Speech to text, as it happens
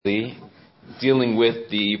dealing with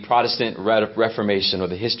the Protestant Reformation or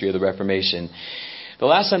the history of the Reformation. The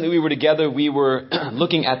last time that we were together, we were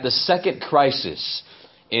looking at the second crisis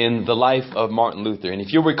in the life of Martin Luther. And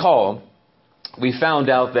if you'll recall, we found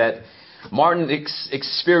out that Martin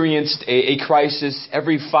experienced a crisis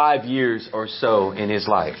every 5 years or so in his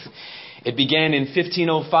life. It began in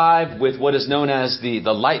 1505 with what is known as the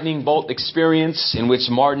lightning bolt experience, in which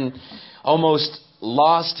Martin almost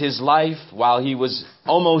lost his life while he was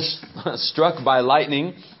almost struck by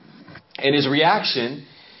lightning. And his reaction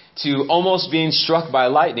to almost being struck by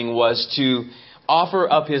lightning was to offer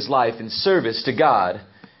up his life in service to God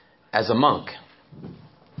as a monk.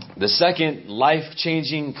 The second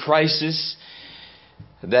life-changing crisis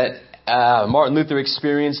that Martin Luther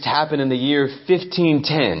experienced happened in the year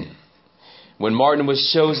 1510, when Martin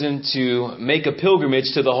was chosen to make a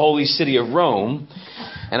pilgrimage to the holy city of Rome.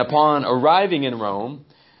 And upon arriving in Rome,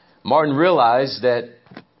 Martin realized that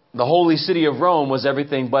the holy city of Rome was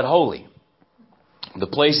everything but holy. The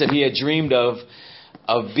place that he had dreamed of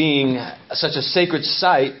being such a sacred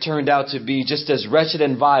site turned out to be just as wretched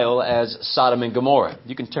and vile as Sodom and Gomorrah.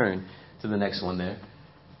 You can turn to the next one there.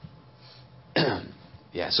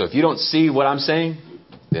 Yeah, so if you don't see what I'm saying,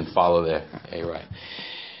 then follow there. Okay, right.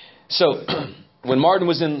 So when Martin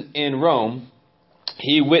was in Rome,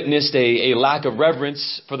 he witnessed a lack of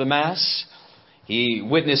reverence for the Mass. He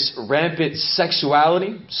witnessed rampant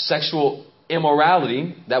sexual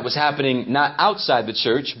immorality that was happening not outside the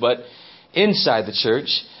church, but inside the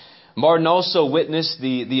church. Martin also witnessed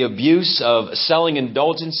the abuse of selling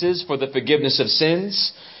indulgences for the forgiveness of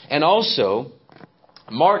sins. And also,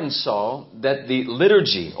 Martin saw that the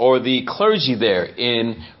liturgy or the clergy there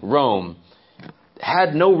in Rome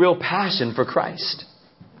had no real passion for Christ.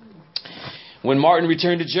 When Martin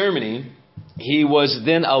returned to Germany, he was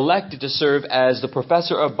then elected to serve as the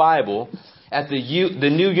professor of Bible at the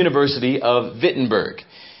new University of Wittenberg.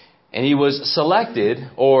 And he was selected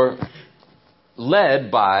or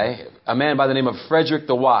led by a man by the name of Frederick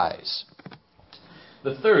the Wise.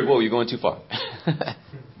 The third, whoa, you're going too far.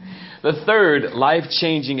 The third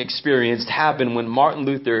life-changing experience happened when Martin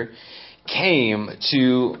Luther came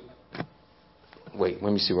to... Wait,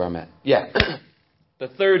 let me see where I'm at. Yeah. The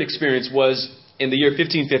third experience was in the year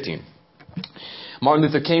 1515. Martin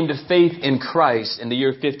Luther came to faith in Christ in the year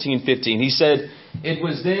 1515. He said it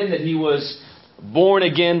was then that he was born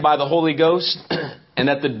again by the Holy Ghost and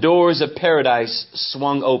that the doors of paradise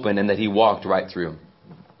swung open and that he walked right through.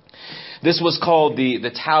 This was called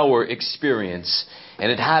the Tower Experience.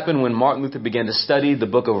 And it happened when Martin Luther began to study the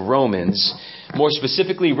book of Romans. More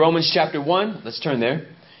specifically, Romans chapter 1. Let's turn there.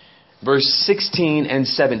 Verse 16 and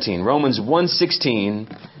 17. Romans 1:16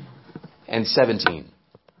 and 17.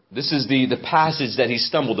 This is the passage that he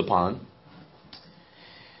stumbled upon.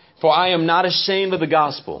 For I am not ashamed of the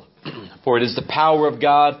gospel, for it is the power of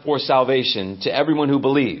God for salvation to everyone who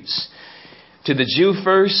believes, to the Jew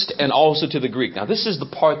first and also to the Greek. Now, this is the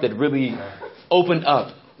part that really opened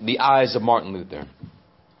up the eyes of Martin Luther.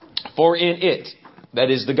 For in it, that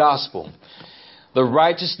is the gospel, the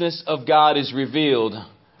righteousness of God is revealed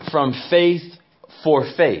from faith for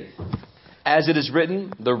faith. As it is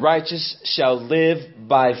written, the righteous shall live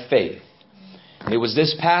by faith. It was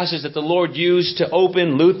this passage that the Lord used to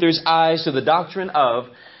open Luther's eyes to the doctrine of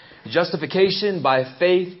justification by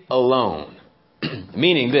faith alone.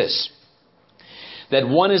 Meaning this, that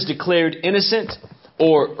one is declared innocent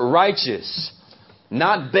or righteous,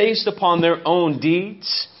 not based upon their own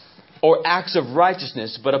deeds or acts of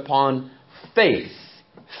righteousness, but upon faith.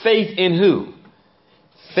 Faith in who?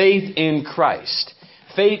 Faith in Christ.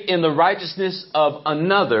 Faith in the righteousness of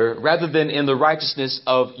another rather than in the righteousness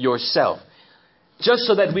of yourself. Just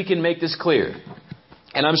so that we can make this clear.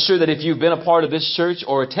 And I'm sure that if you've been a part of this church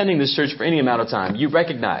or attending this church for any amount of time, you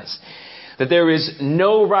recognize that there is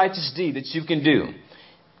no righteous deed that you can do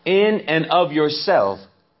in and of yourself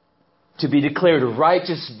to be declared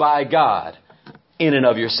righteous by God in and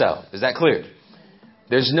of yourself. Is that clear?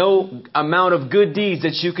 There's no amount of good deeds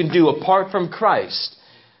that you can do apart from Christ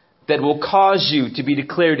that will cause you to be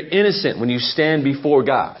declared innocent when you stand before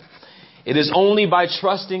God. It is only by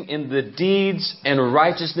trusting in the deeds and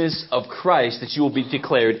righteousness of Christ that you will be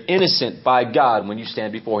declared innocent by God when you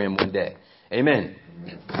stand before Him one day. Amen.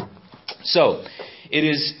 So, it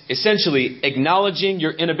is essentially acknowledging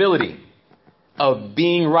your inability of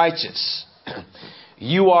being righteous.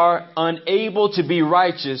 You are unable to be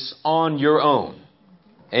righteous on your own.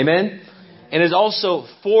 Amen. And it's also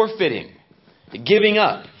forfeiting, giving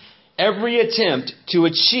up every attempt to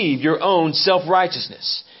achieve your own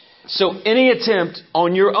self-righteousness. So any attempt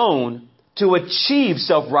on your own to achieve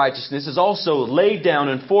self-righteousness is also laid down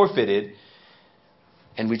and forfeited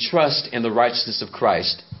and we trust in the righteousness of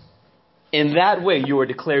Christ, in that way you are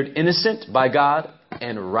declared innocent by God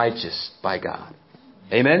and righteous by God.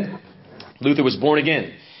 Amen? Luther was born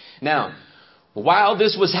again. Now, while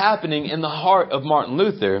this was happening in the heart of Martin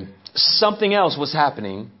Luther, something else was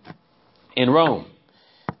happening in Rome.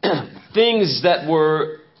 Things that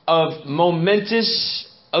were of momentous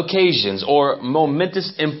occasions or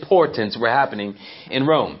momentous importance were happening in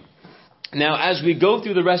Rome. Now, as we go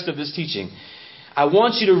through the rest of this teaching, I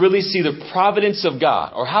want you to really see the providence of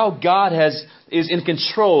God, or how God is in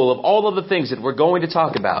control of all of the things that we're going to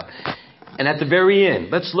talk about. And at the very end,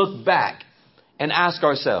 let's look back and ask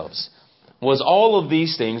ourselves, was all of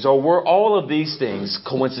these things, or were all of these things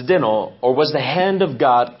coincidental, or was the hand of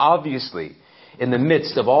God obviously in the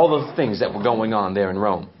midst of all of the things that were going on there in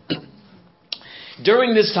Rome?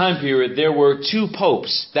 During this time period, there were two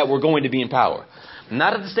popes that were going to be in power.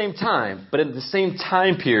 Not at the same time, but in the same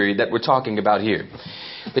time period that we're talking about here.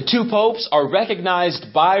 The two popes are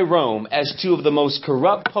recognized by Rome as two of the most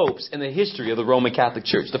corrupt popes in the history of the Roman Catholic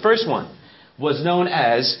Church. The first one was known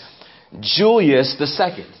as Julius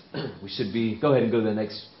II. We should be, go ahead and go to the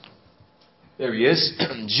next. There he is.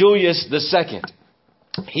 Julius II.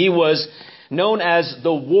 He was known as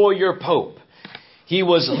the warrior pope. He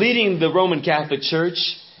was leading the Roman Catholic Church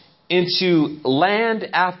into land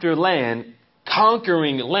after land,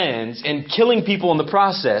 conquering lands and killing people in the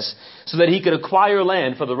process so that he could acquire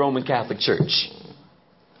land for the Roman Catholic Church.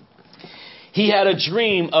 He had a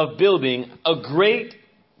dream of building a great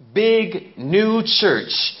big new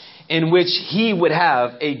church in which he would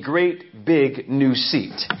have a great big new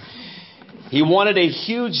seat. He wanted a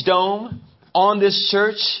huge dome on this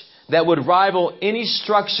church that would rival any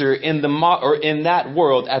structure in that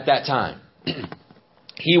world at that time.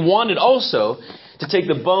 He wanted also to take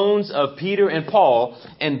the bones of Peter and Paul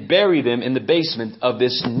and bury them in the basement of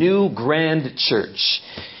this new grand church.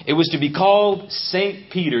 It was to be called St.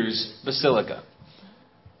 Peter's Basilica.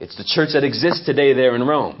 It's the church that exists today there in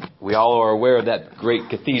Rome. We all are aware of that great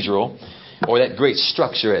cathedral, or that great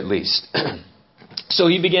structure at least. So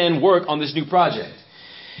he began work on this new project.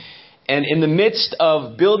 And in the midst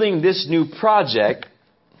of building this new project,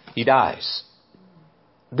 he dies.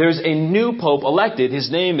 There's a new pope elected.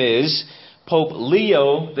 His name is Pope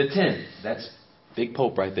Leo X. That's big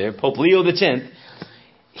pope right there. Pope Leo X.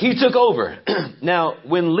 He took over. Now,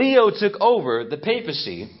 when Leo took over the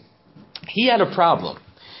papacy, he had a problem.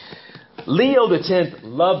 Leo X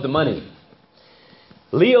loved money.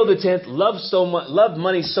 Leo X loved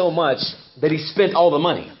money so much that he spent all the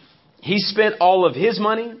money. He spent all of his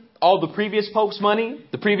money, all the previous popes' money,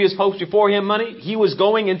 the previous popes before him money. He was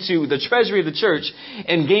going into the treasury of the church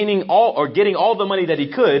and getting all the money that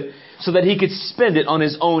he could so that he could spend it on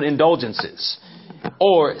his own indulgences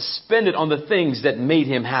or spend it on the things that made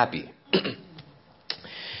him happy.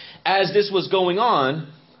 As this was going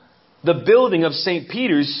on, the building of St.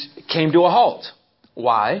 Peter's came to a halt.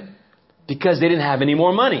 Why? Because they didn't have any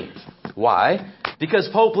more money. Why? Because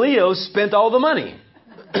Pope Leo spent all the money.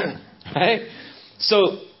 Right?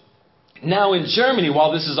 So now in Germany,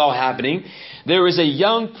 while this is all happening, there is a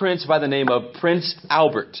young prince by the name of Prince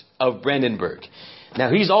Albert of Brandenburg.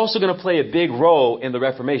 Now he's also going to play a big role in the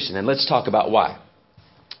Reformation, and let's talk about why.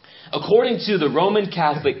 According to the Roman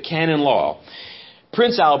Catholic canon law,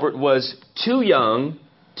 Prince Albert was too young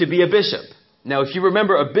to be a bishop. Now, if you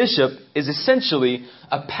remember, a bishop is essentially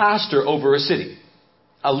a pastor over a city,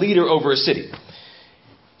 a leader over a city.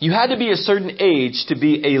 You had to be a certain age to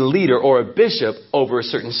be a leader or a bishop over a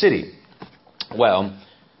certain city. Well,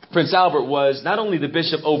 Prince Albert was not only the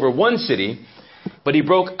bishop over one city, but he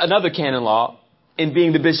broke another canon law in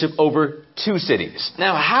being the bishop over two cities.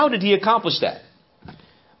 Now, how did he accomplish that?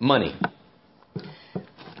 Money.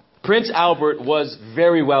 Prince Albert was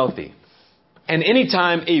very wealthy. And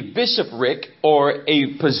anytime a bishopric or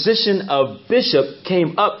a position of bishop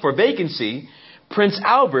came up for vacancy, Prince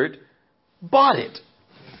Albert bought it.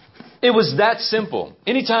 It was that simple.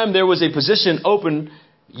 Anytime there was a position open,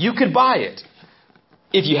 you could buy it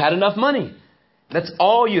if you had enough money. That's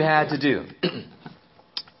all you had to do.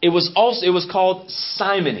 It was called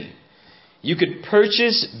simony. You could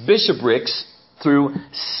purchase bishoprics through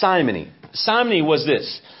simony. Simony was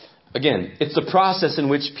this. Again, it's the process in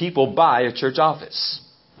which people buy a church office.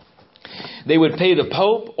 They would pay the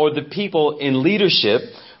Pope or the people in leadership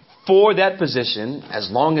for that position. As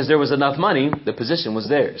long as there was enough money, the position was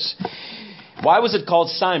theirs. Why was it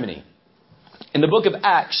called simony? In the book of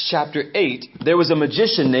Acts, chapter 8, there was a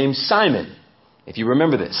magician named Simon. If you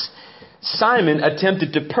remember this. Simon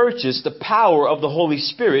attempted to purchase the power of the Holy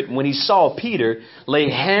Spirit when he saw Peter lay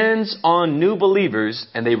hands on new believers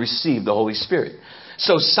and they received the Holy Spirit.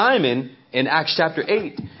 So Simon in Acts chapter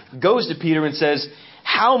 8, goes to Peter and says,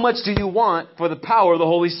 how much do you want for the power of the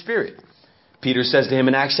Holy Spirit? Peter says to him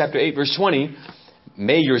in Acts chapter 8, verse 20,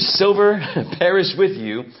 may your silver perish with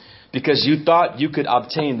you because you thought you could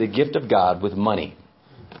obtain the gift of God with money.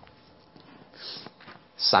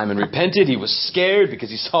 Simon repented. He was scared because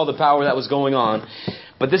he saw the power that was going on.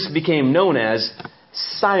 But this became known as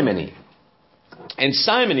simony. And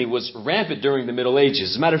simony was rampant during the Middle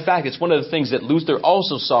Ages. As a matter of fact, it's one of the things that Luther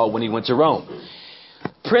also saw when he went to Rome.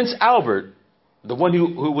 Prince Albert, the one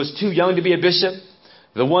who was too young to be a bishop,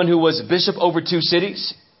 the one who was bishop over 2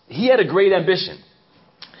 cities, he had a great ambition.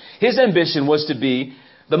 His ambition was to be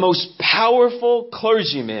the most powerful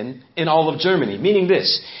clergyman in all of Germany, meaning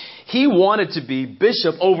this. He wanted to be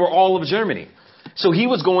bishop over all of Germany. So he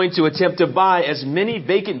was going to attempt to buy as many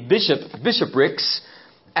vacant bishoprics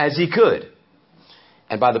as he could.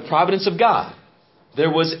 And by the providence of God, there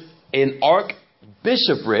was an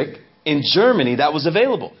archbishopric in Germany that was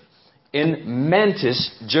available. In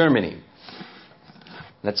Mantis, Germany.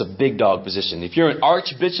 That's a big dog position. If you're an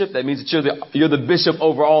archbishop, that means that you're the bishop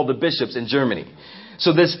over all the bishops in Germany.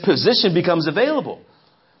 So this position becomes available.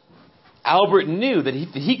 Albert knew that if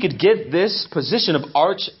he could get this position of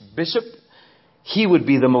archbishop, he would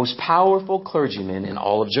be the most powerful clergyman in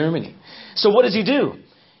all of Germany. So what does he do?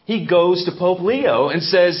 He goes to Pope Leo and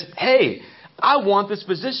says, hey, I want this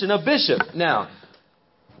position of bishop. Now,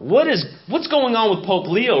 what's going on with Pope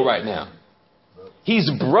Leo right now? He's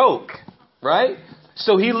broke, right?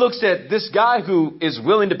 So he looks at this guy who is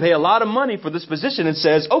willing to pay a lot of money for this position and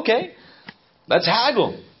says, okay, let's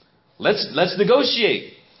haggle. Let's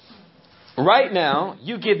negotiate. Right now,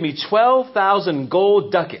 you give me 12,000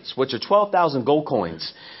 gold ducats, which are 12,000 gold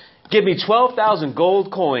coins. Give me 12,000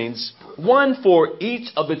 gold coins, one for each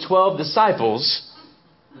of the 12 disciples,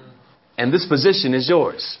 and this position is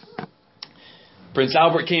yours. Prince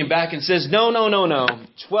Albert came back and says, no.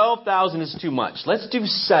 12,000 is too much. Let's do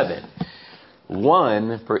 7.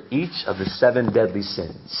 One for each of the 7 deadly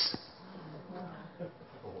sins.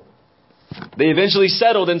 They eventually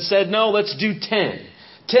settled and said, no, let's do 10.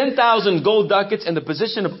 10,000 gold ducats and the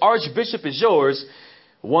position of archbishop is yours.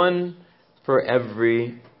 One for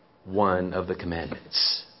every one of the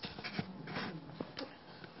commandments.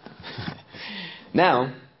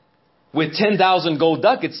 Now, with 10,000 gold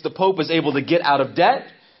ducats, the Pope was able to get out of debt,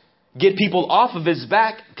 get people off of his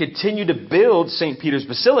back, continue to build St. Peter's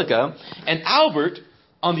Basilica. And Albert,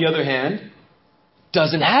 on the other hand,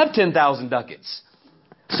 doesn't have 10,000 ducats.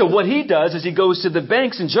 So what he does is he goes to the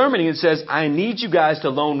banks in Germany and says, I need you guys to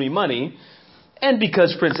loan me money. And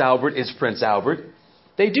because Prince Albert is Prince Albert,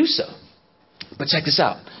 they do so. But check this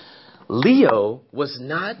out. Leo was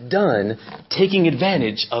not done taking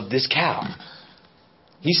advantage of this cow.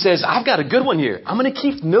 He says, I've got a good one here. I'm going to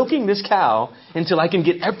keep milking this cow until I can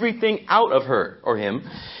get everything out of her or him.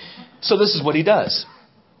 So this is what he does.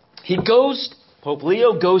 Pope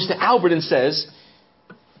Leo goes to Albert and says,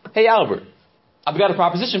 hey, Albert, I've got a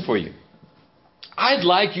proposition for you. I'd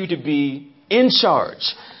like you to be in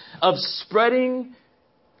charge of spreading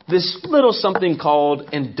this little something called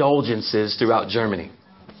indulgences throughout Germany.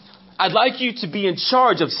 I'd like you to be in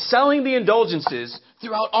charge of selling the indulgences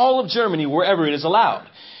throughout all of Germany wherever it is allowed.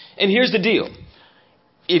 And here's the deal.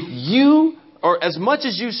 If you, or as much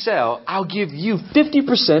as you sell, I'll give you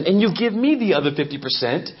 50% and you give me the other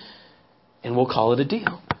 50% and we'll call it a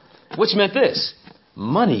deal. Which meant this.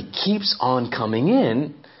 Money keeps on coming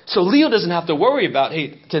in. So Leo doesn't have to worry about,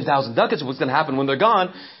 hey, 10,000 ducats, what's going to happen when they're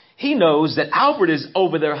gone. He knows that Albert is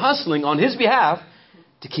over there hustling on his behalf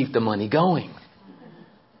to keep the money going.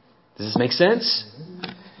 Does this make sense?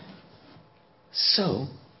 So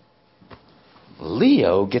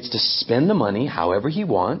Leo gets to spend the money however he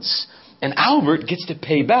wants, and Albert gets to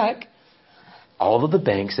pay back all of the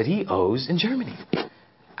banks that he owes in Germany.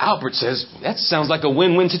 Albert says, that sounds like a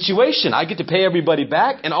win-win situation. I get to pay everybody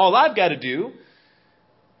back, and all I've got to do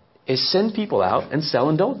is send people out and sell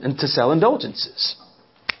indulgences.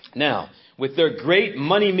 Now, with their great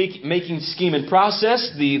money-making scheme and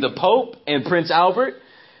process, the Pope and Prince Albert,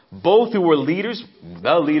 both who were leaders,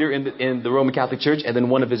 the leader in the Roman Catholic Church and then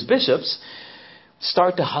one of his bishops,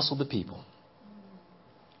 start to hustle the people.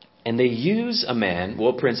 And they use a man,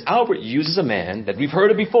 Prince Albert uses a man that we've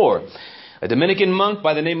heard of before, a Dominican monk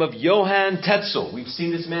by the name of Johann Tetzel. We've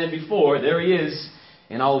seen this man before. There he is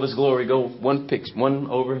in all of his glory. Go one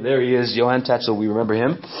over. There he is, Johann Tetzel. We remember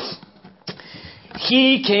him.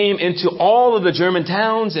 He came into all of the German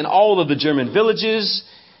towns and all of the German villages,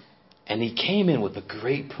 And he came in with a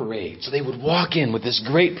great parade. So they would walk in with this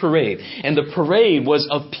great parade. And the parade was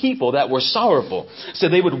of people that were sorrowful. So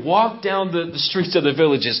they would walk down the streets of the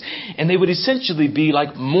villages. And they would essentially be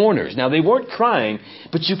like mourners. Now, they weren't crying,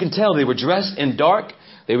 but you can tell they were dressed in dark.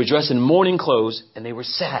 They were dressed in mourning clothes. And they were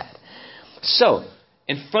sad. So,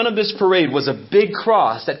 in front of this parade was a big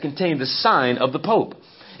cross that contained the sign of the Pope.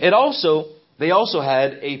 They also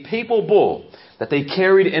had a papal bull that they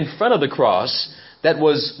carried in front of the cross that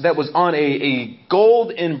was on a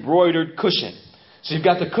gold embroidered cushion. So you've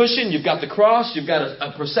got the cushion, you've got the cross, you've got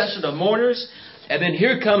a procession of mourners. And then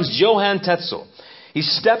here comes Johann Tetzel. He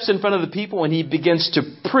steps in front of the people and he begins to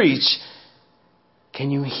preach.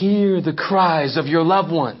 Can you hear the cries of your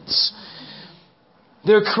loved ones?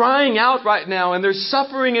 They're crying out right now and they're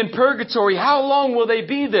suffering in purgatory. How long will they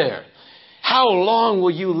be there? How long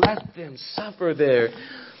will you let them suffer there?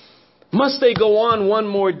 Must they go on one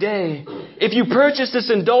more day? If you purchase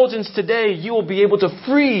this indulgence today, you will be able to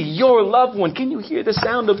free your loved one. Can you hear the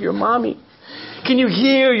sound of your mommy? Can you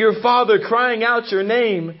hear your father crying out your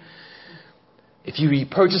name? If you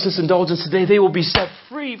purchase this indulgence today, they will be set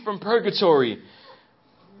free from purgatory.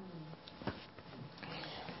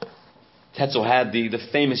 Tetzel had the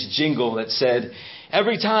famous jingle that said,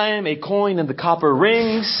 every time a coin in the copper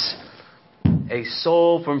rings, a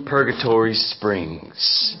soul from purgatory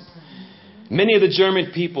springs. Many of the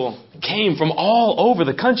German people came from all over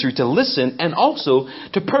the country to listen and also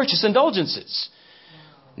to purchase indulgences.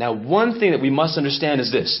 Now, one thing that we must understand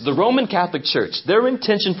is this. The Roman Catholic Church, their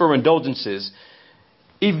intention for indulgences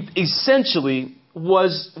essentially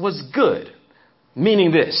was good.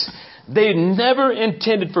 Meaning this. They never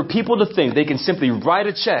intended for people to think they can simply write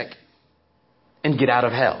a check and get out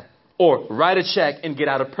of hell. Or write a check and get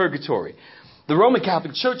out of purgatory. The Roman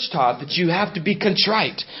Catholic Church taught that you have to be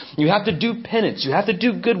contrite. You have to do penance. You have to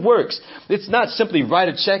do good works. It's not simply write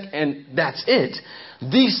a check and that's it.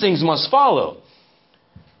 These things must follow.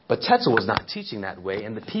 But Tetzel was not teaching that way,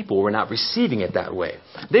 and the people were not receiving it that way.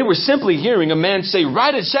 They were simply hearing a man say,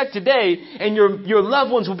 write a check today and your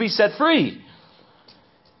loved ones will be set free.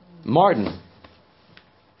 Martin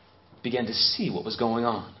began to see what was going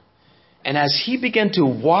on. And as he began to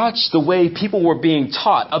watch the way people were being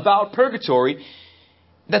taught about purgatory,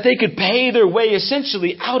 that they could pay their way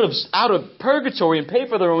essentially out of purgatory and pay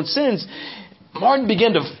for their own sins, Martin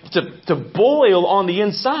began to boil on the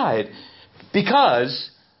inside,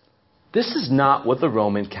 because this is not what the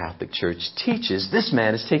Roman Catholic Church teaches. This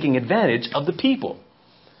man is taking advantage of the people.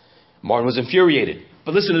 Martin was infuriated.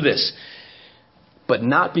 But listen to this. But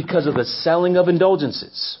not because of the selling of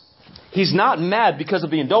indulgences. He's not mad because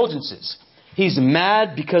of the indulgences. He's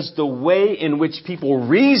mad because the way in which people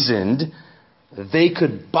reasoned they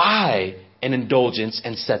could buy an indulgence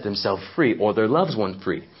and set themselves free, or their loved one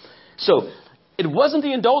free. So it wasn't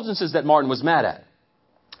the indulgences that Martin was mad at.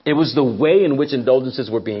 It was the way in which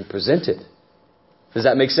indulgences were being presented. Does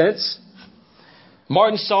that make sense?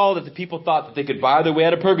 Martin saw that the people thought that they could buy their way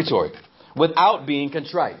out of purgatory without being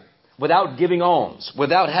contrite, without giving alms,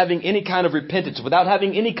 without having any kind of repentance, without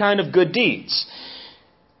having any kind of good deeds.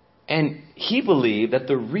 And he believed that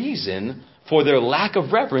the reason for their lack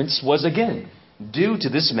of reverence was, again, due to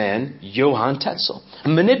this man, Johann Tetzel,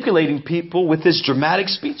 manipulating people with his dramatic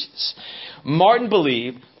speeches. Martin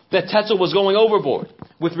believed that Tetzel was going overboard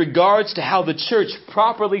with regards to how the church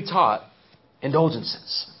properly taught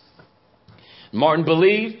indulgences. Martin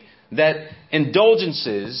believed in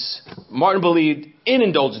indulgences,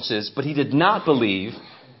 but he did not believe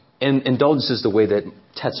in indulgences the way that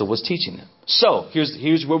Tetzel was teaching them. So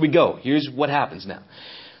here's where we go. Here's what happens now.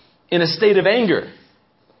 In a state of anger,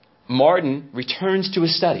 Martin returns to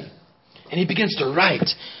his study and he begins to write.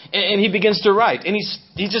 And he's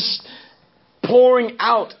just pouring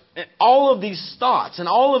out all of these thoughts and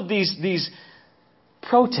all of these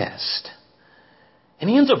protests. And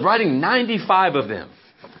he ends up writing 95 of them.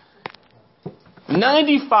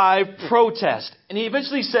 95 protests. And they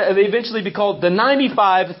eventually be called the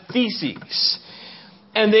 95 Theses.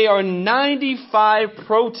 And they are 95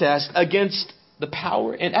 protests against the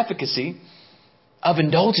power and efficacy of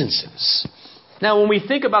indulgences. Now, when we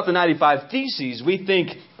think about the 95 Theses, we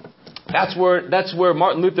think that's where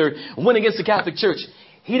Martin Luther went against the Catholic Church.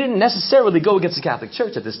 He didn't necessarily go against the Catholic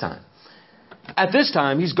Church at this time. At this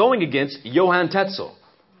time, he's going against Johann Tetzel.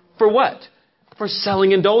 For what? For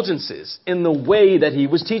selling indulgences in the way that he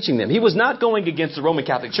was teaching them. He was not going against the Roman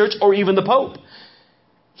Catholic Church or even the Pope.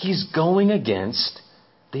 He's going against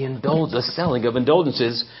the selling of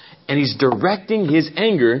indulgences, and he's directing his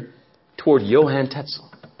anger toward Johann Tetzel.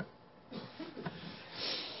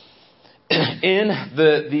 In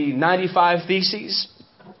the 95 Theses,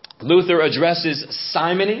 Luther addresses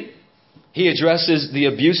simony, He addresses the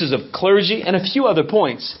abuses of clergy and a few other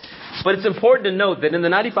points. But it's important to note that in the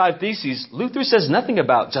 95 Theses, Luther says nothing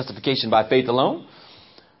about justification by faith alone,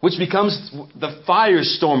 which becomes the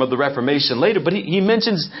firestorm of the Reformation later. But he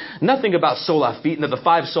mentions nothing about sola fide, the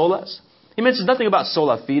 5 solas. He mentions nothing about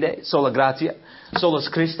sola fide, sola gratia, solus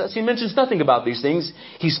Christus. He mentions nothing about these things.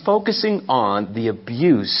 He's focusing on the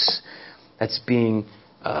abuse that's being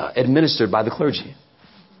administered by the clergy.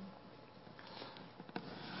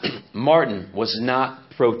 Martin was not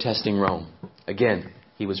protesting Rome. Again,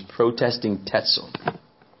 he was protesting Tetzel.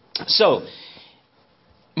 So,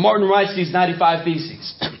 Martin writes these 95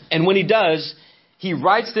 Theses. And when he does, he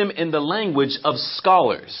writes them in the language of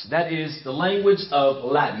scholars. That is the language of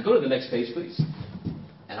Latin. Go to the next page, please.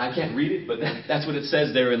 And I can't read it, but that's what it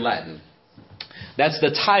says there in Latin. That's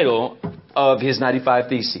the title of his 95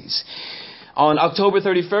 Theses. On October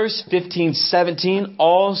 31st, 1517,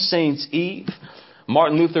 All Saints' Eve,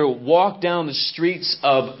 Martin Luther walked down the streets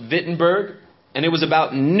of Wittenberg, and it was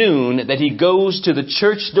about noon that he goes to the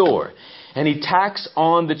church door, and he tacks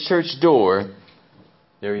on the church door.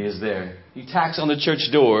 There he is there. He tacks on the church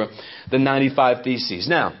door the 95 Theses.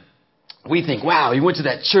 Now, we think, wow, he went to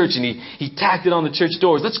that church and he tacked it on the church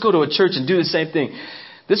doors. Let's go to a church and do the same thing.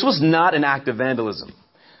 This was not an act of vandalism.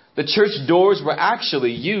 The church doors were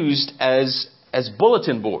actually used as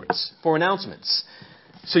bulletin boards for announcements.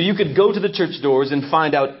 So you could go to the church doors and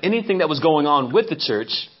find out anything that was going on with the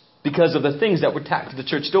church because of the things that were tacked to the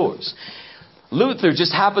church doors. Luther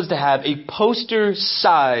just happens to have a poster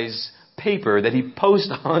size paper that he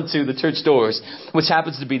posts onto the church doors, which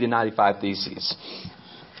happens to be the 95 Theses.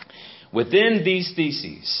 Within these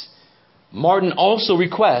theses, Martin also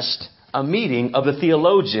requests a meeting of the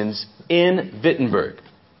theologians in Wittenberg.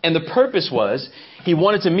 And the purpose was he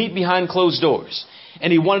wanted to meet behind closed doors.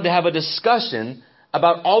 And he wanted to have a discussion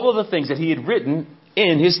about all of the things that he had written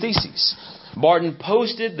in his theses. Martin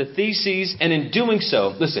posted the theses, and in doing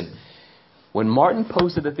so, listen, when Martin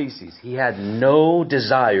posted the theses, he had no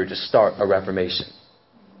desire to start a reformation.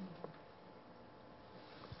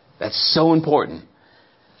 That's so important.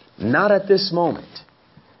 Not at this moment.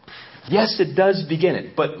 Yes, it does begin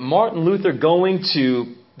it. But Martin Luther going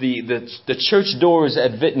to the church doors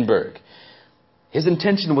at Wittenberg, his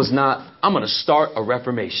intention was not, I'm going to start a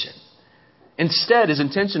reformation. Instead, his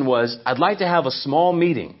intention was, I'd like to have a small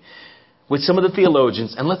meeting with some of the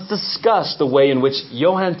theologians, and let's discuss the way in which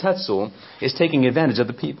Johann Tetzel is taking advantage of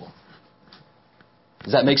the people.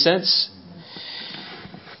 Does that make sense?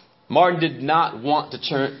 Martin did not want to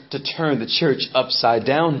turn the church upside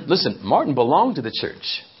down. Listen, Martin belonged to the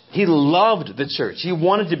church. He loved the church. He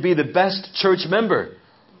wanted to be the best church member.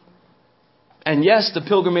 And yes, the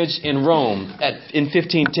pilgrimage in Rome in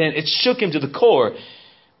 1510, it shook him to the core.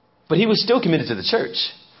 But he was still committed to the church.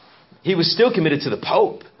 He was still committed to the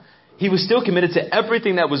Pope. He was still committed to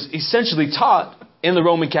everything that was essentially taught in the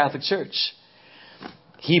Roman Catholic Church.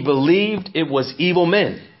 He believed it was evil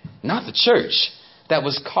men, not the church, that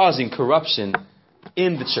was causing corruption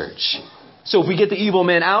in the church. So if we get the evil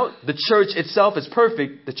men out, the church itself is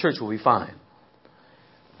perfect, the church will be fine.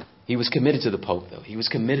 He was committed to the Pope, though. He was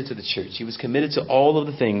committed to the church. He was committed to all of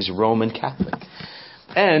the things Roman Catholic.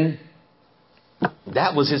 And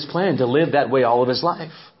that was his plan, to live that way all of his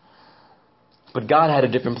life. But God had a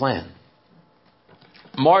different plan.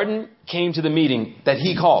 Martin came to the meeting that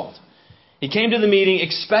he called. He came to the meeting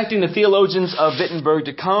expecting the theologians of Wittenberg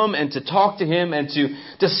to come and to talk to him and to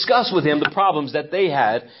discuss with him the problems that they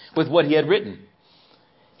had with what he had written.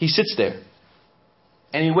 He sits there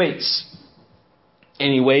and he waits.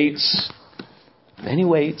 And he waits. And he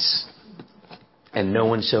waits. And no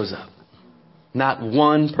one shows up. Not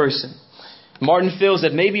one person. Martin feels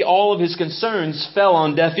that maybe all of his concerns fell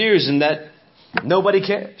on deaf ears and that nobody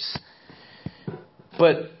cares.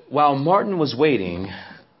 But while Martin was waiting,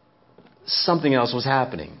 something else was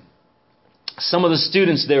happening. Some of the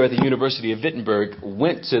students there at the University of Wittenberg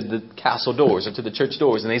went to the castle doors or to the church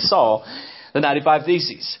doors and they saw the 95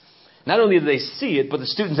 Theses. Not only did they see it, but the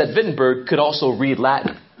students at Wittenberg could also read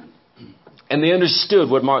Latin. And they understood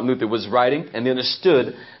what Martin Luther was writing, and they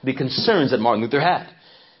understood the concerns that Martin Luther had.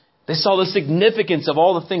 They saw the significance of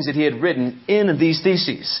all the things that he had written in these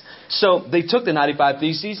theses. So they took the 95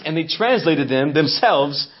 Theses and they translated them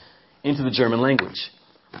themselves into the German language.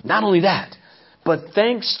 Not only that, but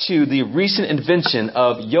thanks to the recent invention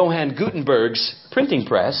of Johann Gutenberg's printing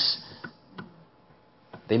press,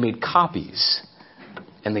 they made copies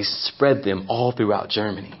and they spread them all throughout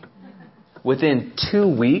Germany. Within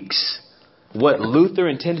 2 weeks, what Luther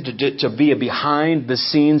intended to be a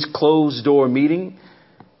behind-the-scenes, closed-door meeting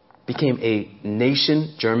became a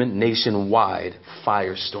nationwide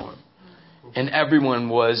firestorm. And everyone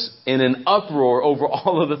was in an uproar over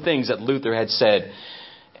all of the things that Luther had said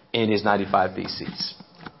in his 95 Theses.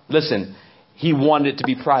 Listen, he wanted it to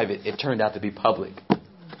be private. It turned out to be public.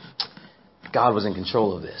 God was in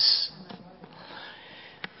control of this.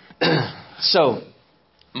 So,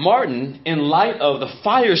 Martin, in light of the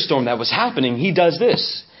firestorm that was happening, he does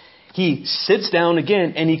this. He sits down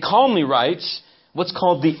again and he calmly writes what's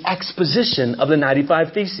called the exposition of the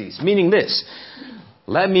 95 Theses. Meaning this: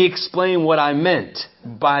 let me explain what I meant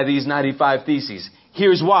by these 95 Theses.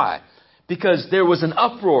 Here's why. Because there was an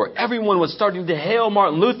uproar. Everyone was starting to hail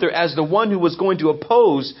Martin Luther as the one who was going to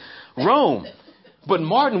oppose Rome. But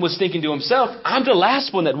Martin was thinking to himself, I'm the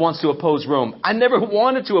last one that wants to oppose Rome. I never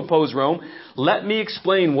wanted to oppose Rome. Let me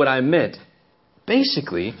explain what I meant.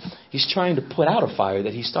 Basically, he's trying to put out a fire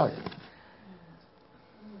that he started.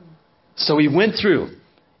 So he went through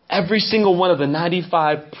every single one of the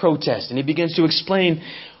 95 protests, and he begins to explain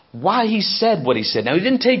why he said what he said. Now, he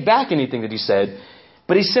didn't take back anything that he said,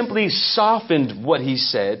 but he simply softened what he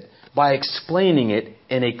said by explaining it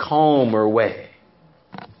in a calmer way.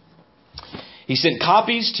 He sent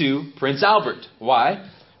copies to Prince Albert. Why?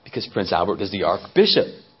 Because Prince Albert is the Archbishop,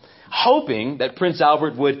 hoping that Prince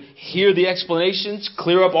Albert would hear the explanations,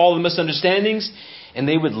 clear up all the misunderstandings, and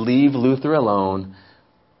they would leave Luther alone,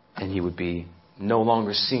 and he would be no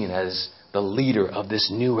longer seen as the leader of this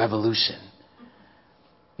new revolution.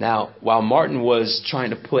 Now, while Martin was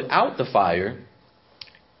trying to put out the fire,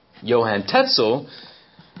 Johann Tetzel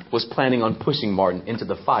was planning on pushing Martin into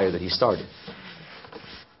the fire that he started.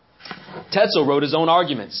 Tetzel wrote his own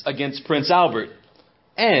arguments against Prince Albert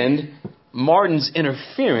and Martin's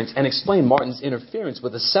interference, and explained Martin's interference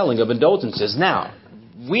with the selling of indulgences. Now,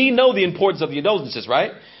 we know the importance of the indulgences,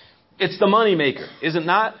 right? It's the moneymaker, is it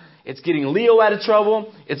not? It's getting Leo out of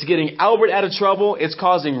trouble. It's getting Albert out of trouble. It's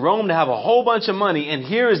causing Rome to have a whole bunch of money. And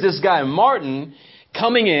here is this guy, Martin,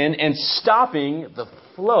 coming in and stopping the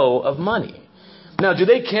flow of money. Now, do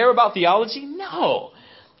they care about theology? No.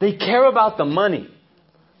 They care about the money.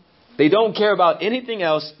 They don't care about anything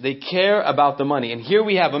else. They care about the money. And here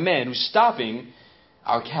we have a man who's stopping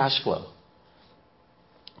our cash flow.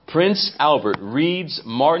 Prince Albert reads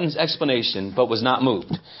Martin's explanation, but was not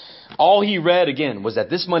moved. All he read, again, was that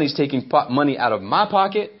this money's taking money out of my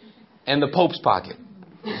pocket and the Pope's pocket.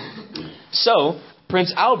 So,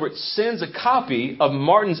 Prince Albert sends a copy of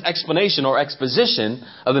Martin's explanation or exposition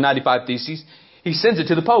of the 95 Theses. He sends it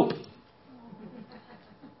to the Pope.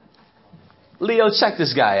 Leo, check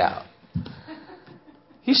this guy out.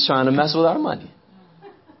 He's trying to mess with our money.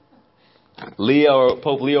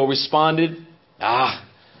 Pope Leo responded,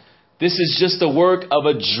 this is just the work of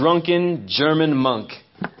a drunken German monk.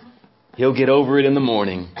 He'll get over it in the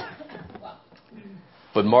morning.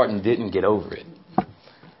 But Martin didn't get over it.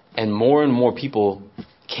 And more people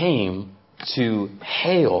came to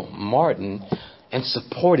hail Martin and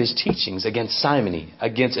support his teachings against simony,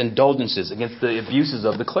 against indulgences, against the abuses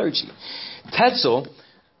of the clergy. Tetzel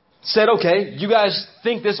said, okay, you guys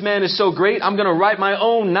think this man is so great. I'm going to write my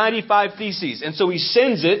own 95 Theses. And so he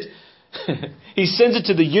sends it. He sends it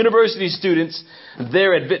to the university students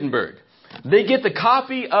there at Wittenberg. They get the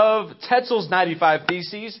copy of Tetzel's 95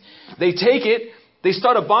 Theses. They take it. They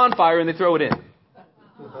start a bonfire and they throw it in.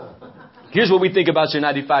 Here's what we think about your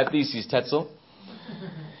 95 Theses, Tetzel.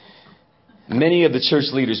 Many of the church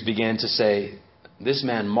leaders began to say, this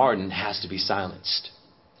man Martin has to be silenced.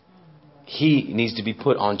 He needs to be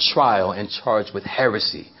put on trial and charged with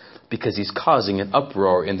heresy because he's causing an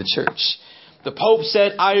uproar in the church. The Pope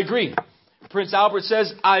said, I agree. Prince Albert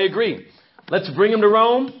says, I agree. Let's bring him to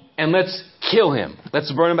Rome and let's kill him.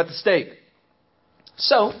 Let's burn him at the stake.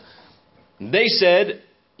 So they said,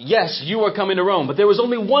 yes, you are coming to Rome. But there was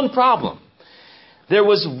only one problem. There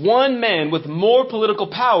was one man with more political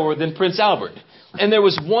power than Prince Albert. And there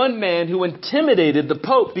was one man who intimidated the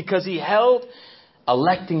Pope because he held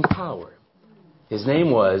electing power. His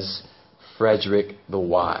name was Frederick the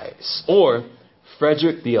Wise, or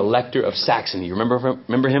Frederick the Elector of Saxony. You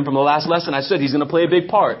remember him from the last lesson? I said he's going to play a big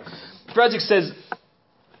part. Frederick says,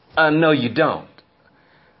 no, you don't.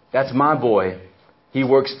 That's my boy. He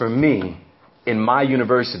works for me in my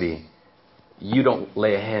university. You don't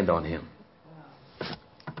lay a hand on him.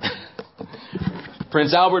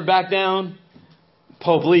 Prince Albert backed down.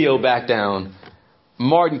 Pope Leo backed down.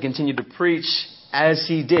 Martin continued to preach as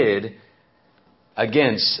he did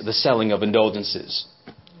against the selling of indulgences.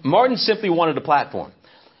 Martin simply wanted a platform.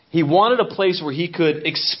 He wanted a place where he could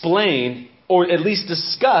explain or at least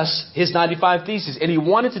discuss his 95 Theses. And he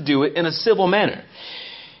wanted to do it in a civil manner.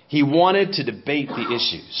 He wanted to debate the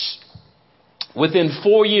issues. Within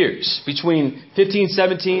 4 years, between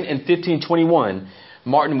 1517 and 1521,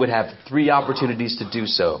 Martin would have 3 opportunities to do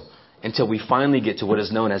so until we finally get to what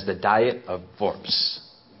is known as the Diet of Worms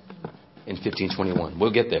in 1521.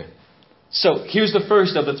 We'll get there. So here's the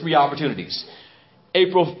first of the 3 opportunities.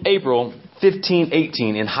 April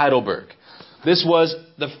 1518 in Heidelberg. This was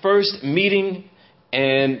the first meeting,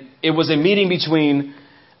 and it was a meeting between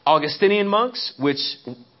Augustinian monks, which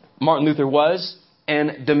Martin Luther was,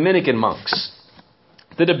 and Dominican monks.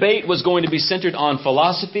 The debate was going to be centered on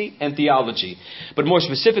philosophy and theology, but more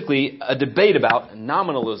specifically, a debate about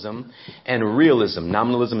nominalism and realism.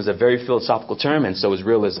 Nominalism is a very philosophical term, and so is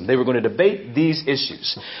realism. They were going to debate these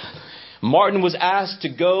issues. Martin was asked to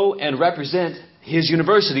go and represent his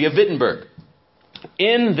University of Wittenberg.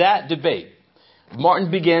 In that debate,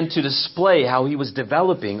 Martin began to display how he was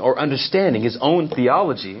developing or understanding his own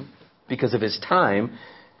theology because of his time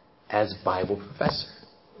as Bible professor.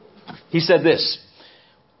 He said this: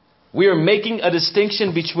 "We are making a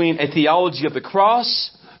distinction between a theology of the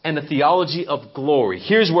cross and a theology of glory."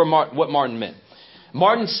 Here's what Martin meant.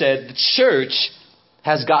 Martin said the church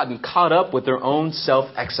has gotten caught up with their own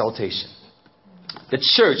self-exaltation. The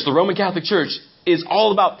church, the Roman Catholic Church, is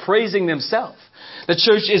all about praising themselves. The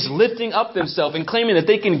church is lifting up themselves and claiming that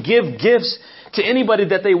they can give gifts to anybody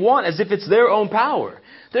that they want as if it's their own power.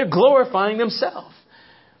 They're glorifying themselves.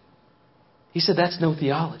 He said that's no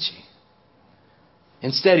theology.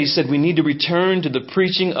 Instead, he said we need to return to the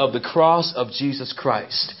preaching of the cross of Jesus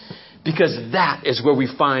Christ, because that is where we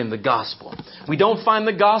find the gospel. We don't find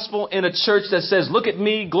the gospel in a church that says, look at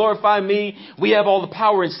me, glorify me, we have all the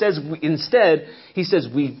power. Instead, he says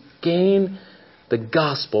we gain the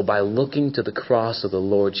gospel by looking to the cross of the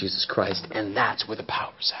Lord Jesus Christ, and that's where the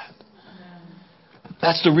power's at.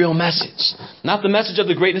 That's the real message. Not the message of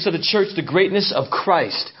the greatness of the church, the greatness of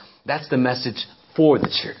Christ. That's the message for the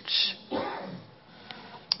church.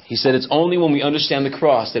 He said it's only when we understand the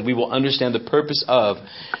cross that we will understand the purpose of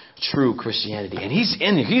true Christianity. And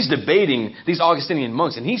he's debating these Augustinian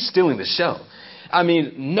monks, and he's stealing the show. I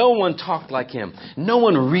mean, no one talked like him. No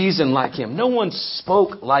one reasoned like him. No one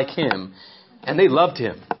spoke like him. And they loved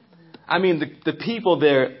him. I mean, the people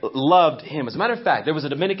there loved him. As a matter of fact, there was a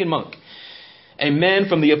Dominican monk, a man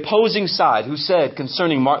from the opposing side, who said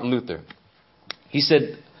concerning Martin Luther, he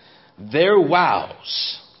said, their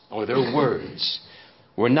wows, or their words,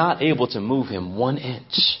 were not able to move him 1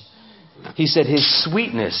 inch. He said his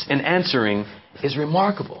sweetness in answering is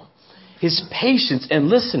remarkable. His patience in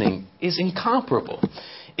listening is incomparable.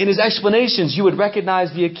 In his explanations, you would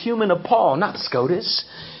recognize the acumen of Paul, not Scotus.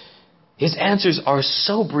 His answers are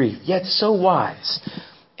so brief, yet so wise,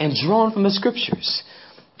 and drawn from the scriptures.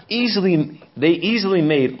 They easily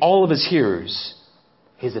made all of his hearers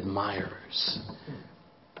his admirers.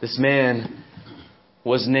 This man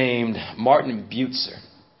was named Martin Butzer.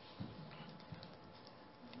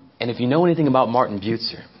 And if you know anything about Martin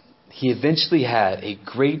Butzer, he eventually had a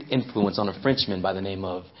great influence on a Frenchman by the name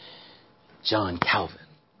of John Calvin.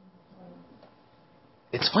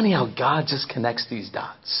 It's funny how God just connects these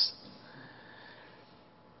dots.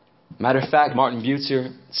 Matter of fact, Martin Butzer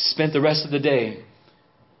spent the rest of the day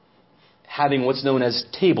having what's known as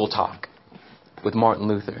table talk with Martin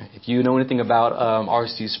Luther. If you know anything about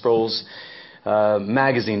R.C. Sproul's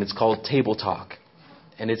magazine, it's called Table Talk.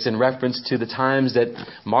 And it's in reference to the times that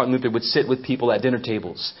Martin Luther would sit with people at dinner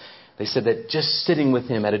tables. They said that just sitting with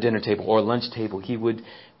him at a dinner table or a lunch table, he would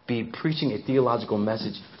be preaching a theological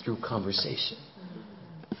message through conversation.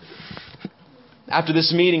 After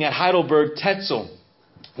this meeting at Heidelberg, Tetzel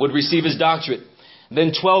would receive his doctorate.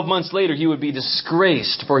 Then 12 months later, he would be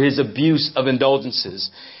disgraced for his abuse of indulgences.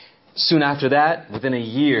 Soon after that, within a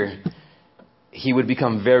year, he would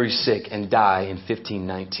become very sick and die in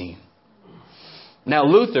 1519. Now,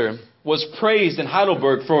 Luther was praised in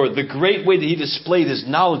Heidelberg for the great way that he displayed his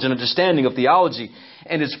knowledge and understanding of theology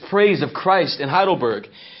and his praise of Christ in Heidelberg.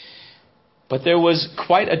 But there was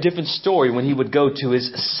quite a different story when he would go to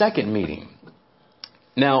his second meeting.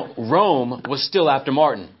 Now, Rome was still after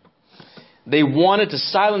Martin. They wanted to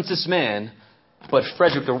silence this man, but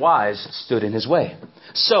Frederick the Wise stood in his way.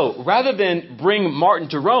 So, rather than bring Martin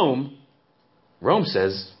to Rome, Rome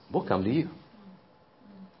says, we'll come to you.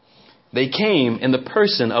 They came in the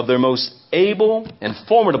person of their most able and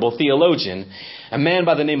formidable theologian, a man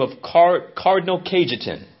by the name of Cardinal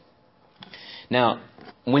Cajetan. Now,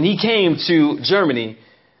 when he came to Germany,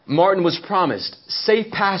 Martin was promised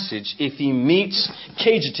safe passage if he meets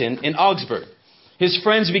Cajetan in Augsburg. His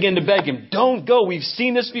friends began to beg him, don't go. We've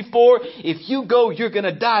seen this before. If you go, you're going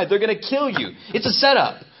to die. They're going to kill you. It's a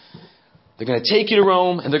setup. They're going to take you to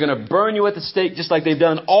Rome and they're going to burn you at the stake just like they've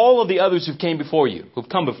done all of the others who've come before you.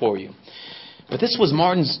 But this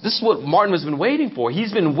is what Martin has been waiting for.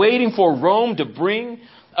 He's been waiting for Rome to bring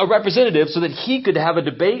a representative so that he could have a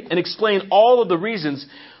debate and explain all of the reasons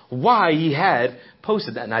why he had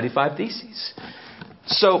posted that 95 Theses.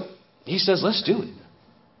 So he says, let's do it.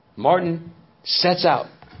 Martin sets out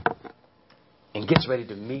and gets ready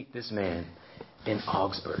to meet this man in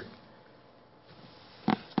Augsburg.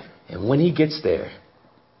 And when he gets there,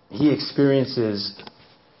 he experiences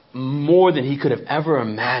more than he could have ever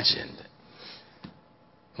imagined.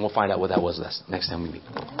 And we'll find out what that was next time we meet.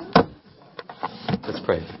 Let's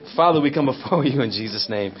pray. Father, we come before you in Jesus'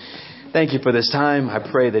 name. Thank you for this time. I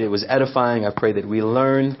pray that it was edifying. I pray that we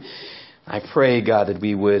learned. I pray, God, that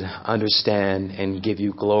we would understand and give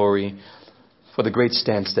you glory for the great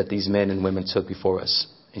stance that these men and women took before us.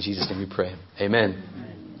 In Jesus' name we pray. Amen.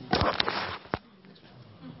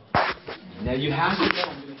 Now you have to know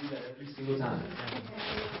I'm going to do that every single time.